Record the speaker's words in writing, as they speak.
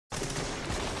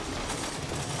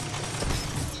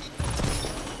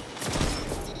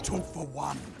for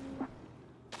one.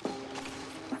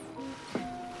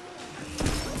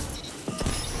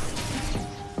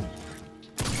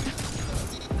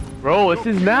 Bro, this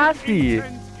is nasty.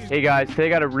 Hey guys, today I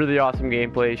got a really awesome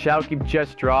gameplay. Shadowkeep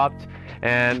just dropped,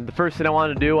 and the first thing I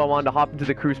wanted to do, I wanted to hop into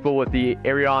the Crucible with the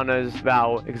Eriana's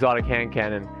Vow exotic hand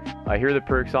cannon. Here are the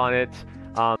perks on it.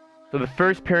 So the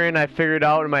first pairing I figured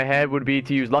out in my head would be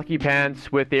to use Lucky Pants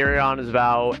with the Eriana's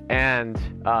Vow and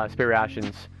Spare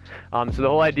Rations. So the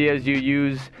whole idea is you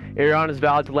use Eriana's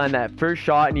Vow to land that first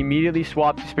shot and immediately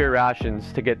swap to Spare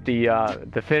Rations to get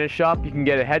the finish up. You can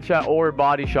get a headshot or a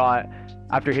body shot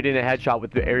after hitting a headshot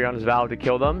with the Eriana's Vow to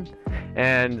kill them.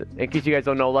 And in case you guys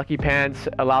don't know, Lucky Pants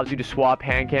allows you to swap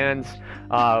hand cannons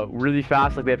really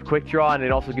fast, like they have quick draw, and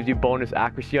it also gives you bonus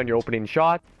accuracy on your opening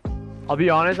shot. I'll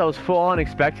be honest, I was full on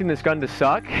expecting this gun to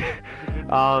suck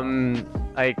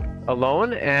like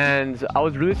alone, and I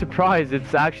was really surprised.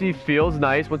 It actually feels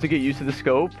nice once you get used to the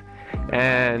scope,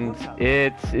 and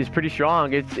it's pretty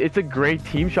strong. It's a great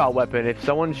team shot weapon. If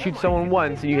someone shoots someone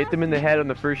once and you hit them in the head on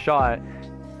the first shot,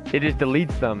 it just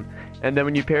deletes them. And then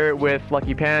when you pair it with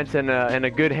Lucky Pants and a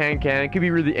good hand cannon, it could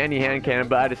be really any hand cannon,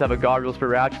 but I just have a goggles for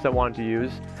ratchets I wanted to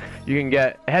use. You can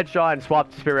get a headshot and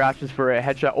swap to spare ratchets for a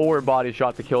headshot or a body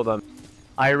shot to kill them.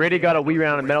 I already got a Wii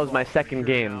round and that was my second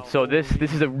game, so this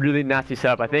is a really nasty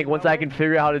setup. I think once I can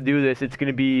figure out how to do this, it's going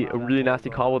to be a really nasty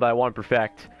combo that I want to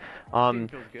perfect. For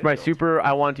my super,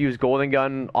 I want to use Golden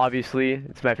Gun, obviously.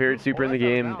 It's my favorite super in the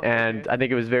game, and I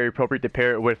think it was very appropriate to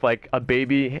pair it with like a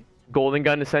baby Golden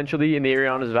Gun essentially in the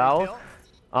Eriana's Vow.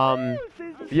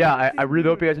 Yeah, I really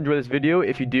hope you guys enjoy this video.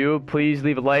 If you do, please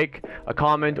leave a like, a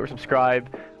comment, or subscribe.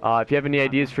 If you have any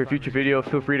ideas for a future video,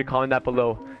 feel free to comment that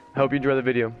below. I hope you enjoy the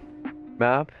video.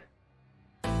 Map.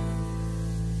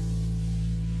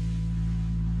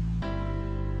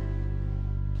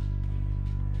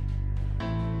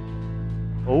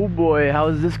 Oh boy, how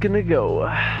is this gonna go?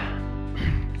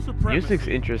 Music's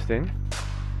interesting.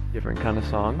 Different kind of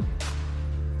song.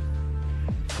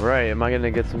 Right, am I gonna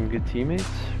get some good teammates?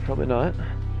 Probably not.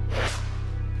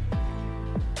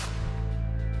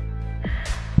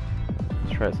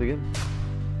 Let's try this again.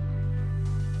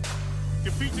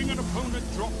 Defeating an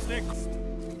opponent drops their cost.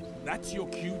 That's your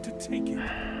cue to take it.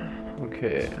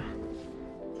 Okay.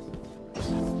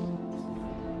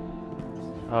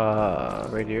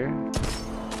 Right here.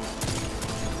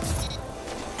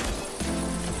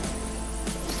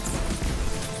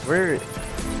 Where?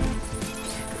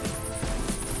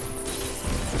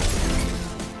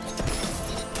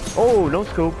 Oh, no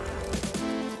scope.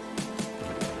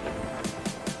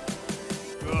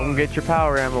 Come get your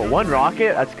power ammo. One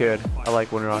rocket? That's good. I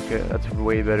like one rocket. That's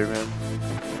way better, man.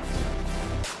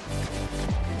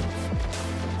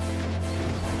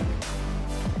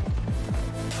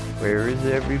 Where is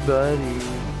everybody?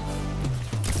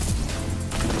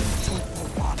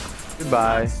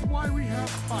 Goodbye. That's why we have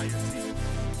fire team.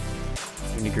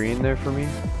 Any green there for me?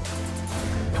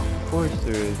 Of course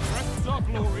there is.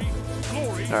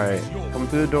 Alright, come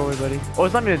through the doorway, buddy. Oh,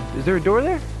 it's not me. Is there a door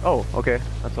there? Oh, okay.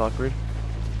 That's awkward.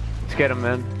 Let's get him,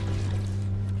 man.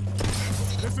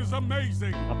 This is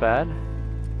amazing. Not bad.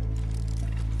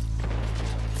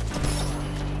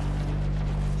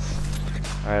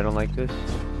 Alright, I don't like this.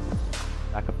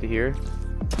 Back up to here.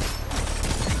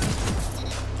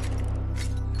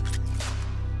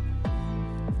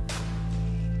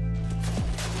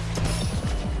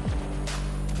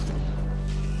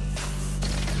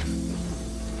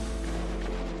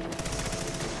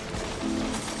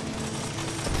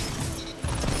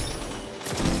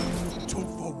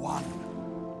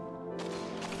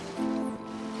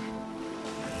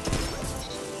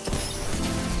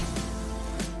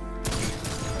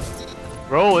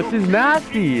 Bro, this is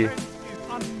nasty.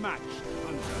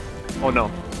 Oh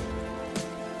no.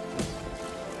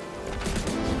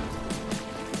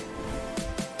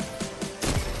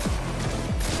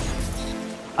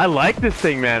 I like this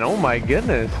thing, man. Oh my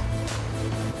goodness.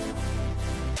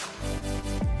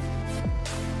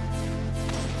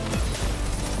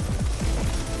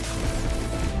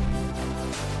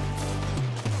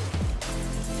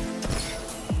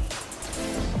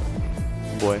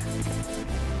 Boy.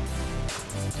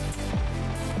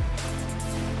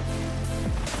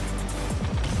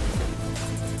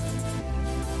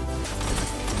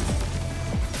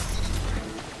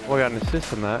 Oh, I got an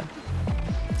assist on that.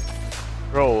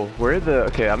 Bro, where the...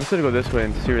 Okay, I'm just gonna go this way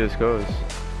and see where this goes.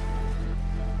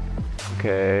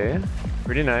 Okay.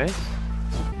 Pretty nice.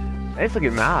 Nice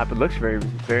looking map. It looks very,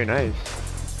 very nice.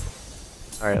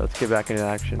 Alright, let's get back into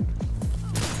action.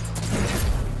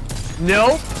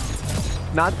 Nope!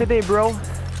 Not today, bro.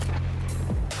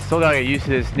 Still gotta get used to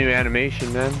this new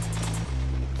animation, man.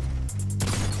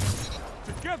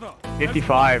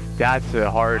 55. That's a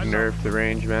hard nerf to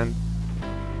range, man.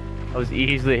 I was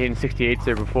easily hitting 68s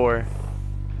there before.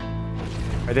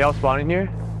 Are they all spawning here?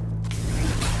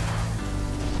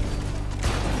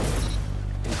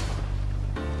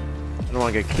 I don't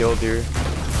want to get killed here.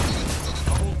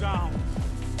 Double down.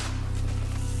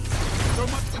 So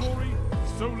much glory,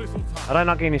 so little time. How did I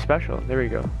not get any special? There we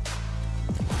go.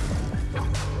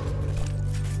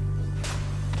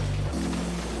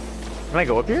 Can I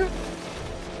go up here?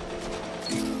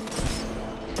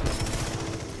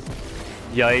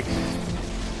 Yikes.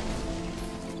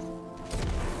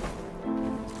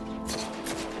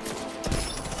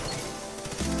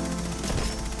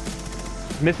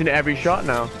 Missing every shot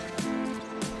now.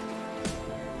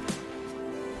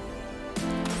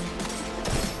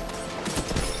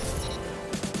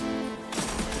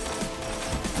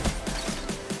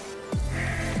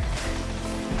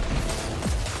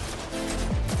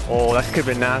 Oh, that could have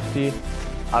been nasty.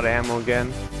 Out of ammo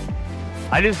again.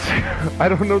 I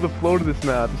don't know the flow to this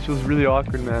map. This feels really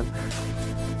awkward, man.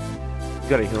 He's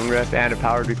got a healing ref and a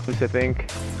powered recluse, I think.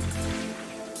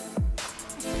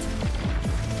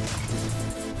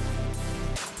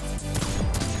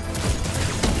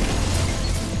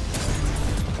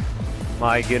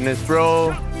 My goodness, bro.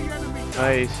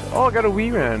 Nice. Oh, I got a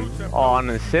Wii ran. Oh, on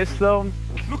an assist, though.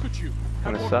 Look at you.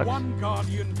 Kind of And what sucks. one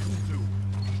guardian can do.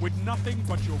 With nothing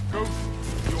but your ghost,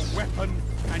 your weapon,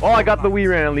 and Oh, I your got the light. Wii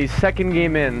ran at least. Second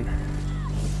game in.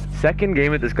 Second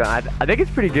game with this gun. I think it's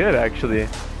pretty good, actually.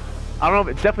 I don't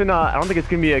know. It's definitely not. I don't think it's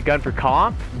gonna be a gun for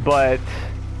comp, but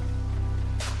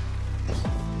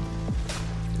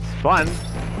it's fun.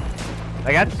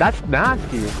 Like that's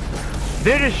nasty.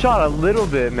 They just shot a little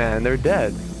bit, man. They're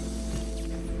dead.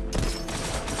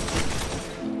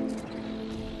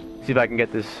 See if I can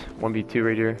get this 1v2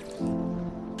 right here.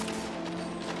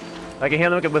 I can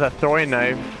handle it with a throwing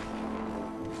knife.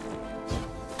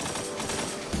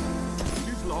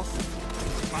 He's lost.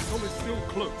 The battle is still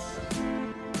close.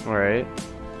 All right.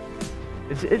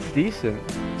 It's decent.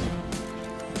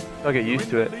 I'll get used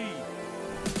to You're it. in the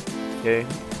lead. Okay.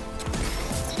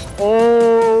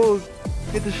 Oh,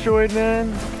 get destroyed,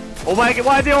 man. Oh my god,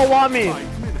 why do they all want me?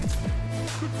 5 minutes.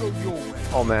 Could go your way.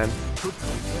 Oh man. Could go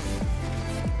theirs.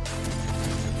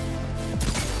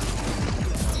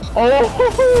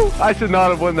 Oh, I should not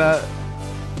have won that.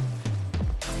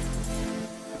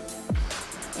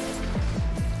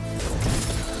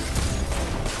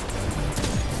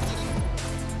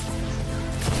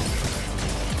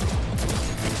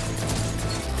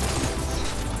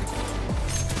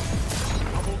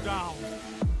 Double down.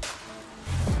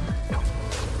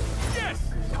 Yes!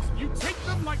 You take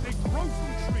them like they grow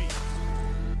from trees.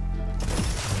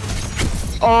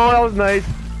 Oh, that was nice.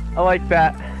 I like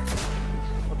that.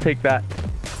 I'll take that.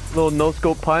 Little no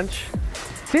scope punch.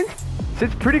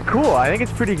 It's pretty cool. I think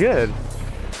it's pretty good.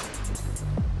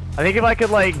 I think if I could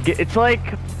like get, it's like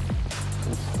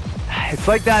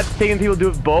that thing people do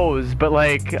with bows, but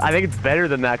like I think it's better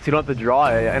than that because you don't have to draw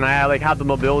it, and I like have the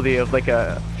mobility of like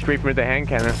a straight from the hand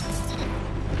cannon.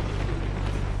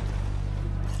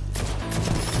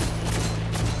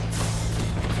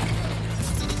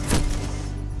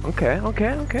 Okay.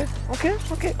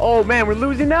 Oh man, we're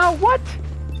losing now. What?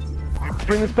 Let's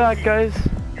bring this back, guys.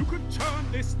 You could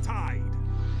turn this tide.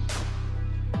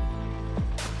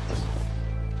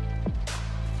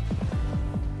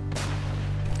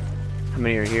 How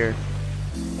many are here?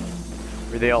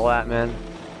 Where they all at, man?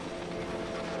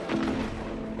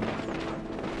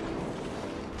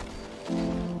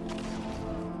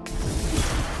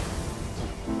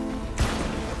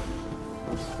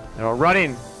 They're all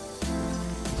running.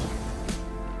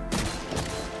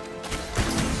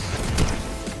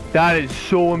 That is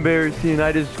so embarrassing.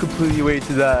 I just completely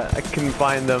wasted that. I couldn't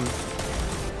find them.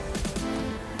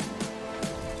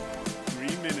 3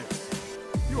 minutes.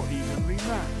 You're evenly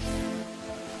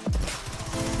matched.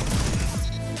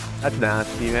 That's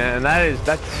nasty, man.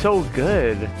 That's so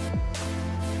good.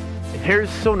 His hair is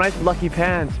so nice, lucky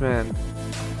pants, man.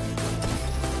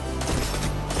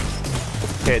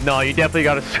 Okay, no, you definitely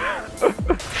gotta.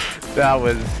 That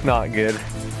was not good.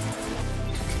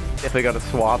 Definitely gotta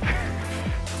swap.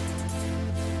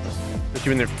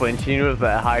 Especially when they're flinching with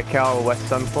that high cal West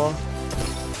Sunfall.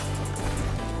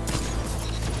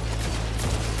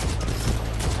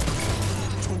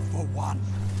 Two for one.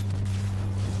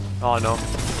 Oh no.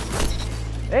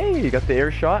 Hey, you got the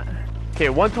air shot. Okay,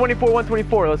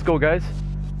 124. Let's go, guys.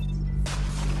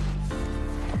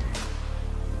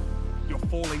 You're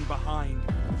falling behind.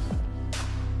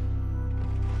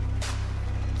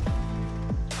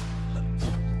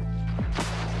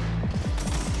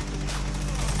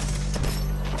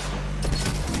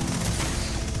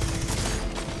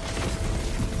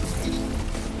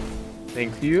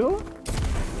 Thank you.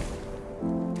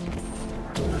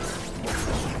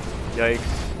 Yikes.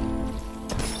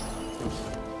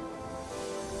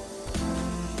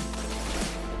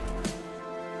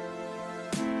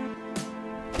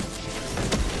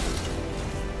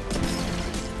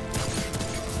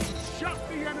 Shut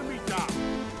the enemy down.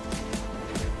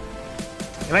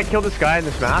 Can I kill this guy in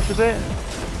the smash with it?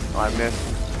 Oh, I missed.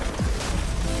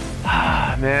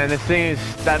 Ah, man, this thing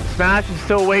is... That smash is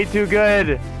still way too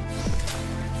good.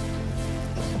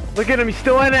 Look at him, he's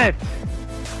still in it.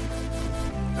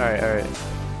 Alright, alright.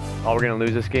 Oh, we're gonna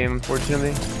lose this game,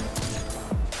 unfortunately.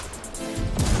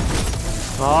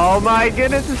 Oh my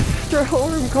goodness, this is control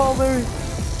room caller.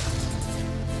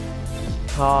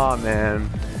 Oh man.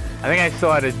 I think I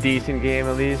still had a decent game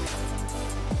at least.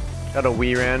 Got a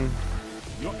Wii ran.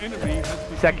 Your enemy has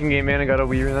been Second game in, I got a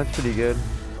Wii ran. That's pretty good.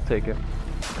 I'll take it.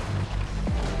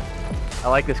 I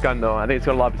like this gun though. I think it's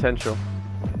got a lot of potential.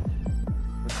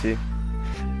 Let's see.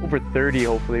 Over 30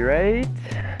 hopefully, right?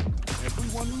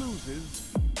 Everyone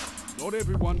loses. Not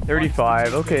everyone 35, fights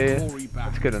to get okay. their glory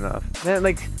back. That's good enough. Man,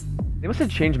 like, they must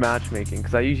have changed matchmaking,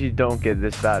 because I usually don't get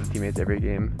this bad teammates every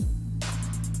game.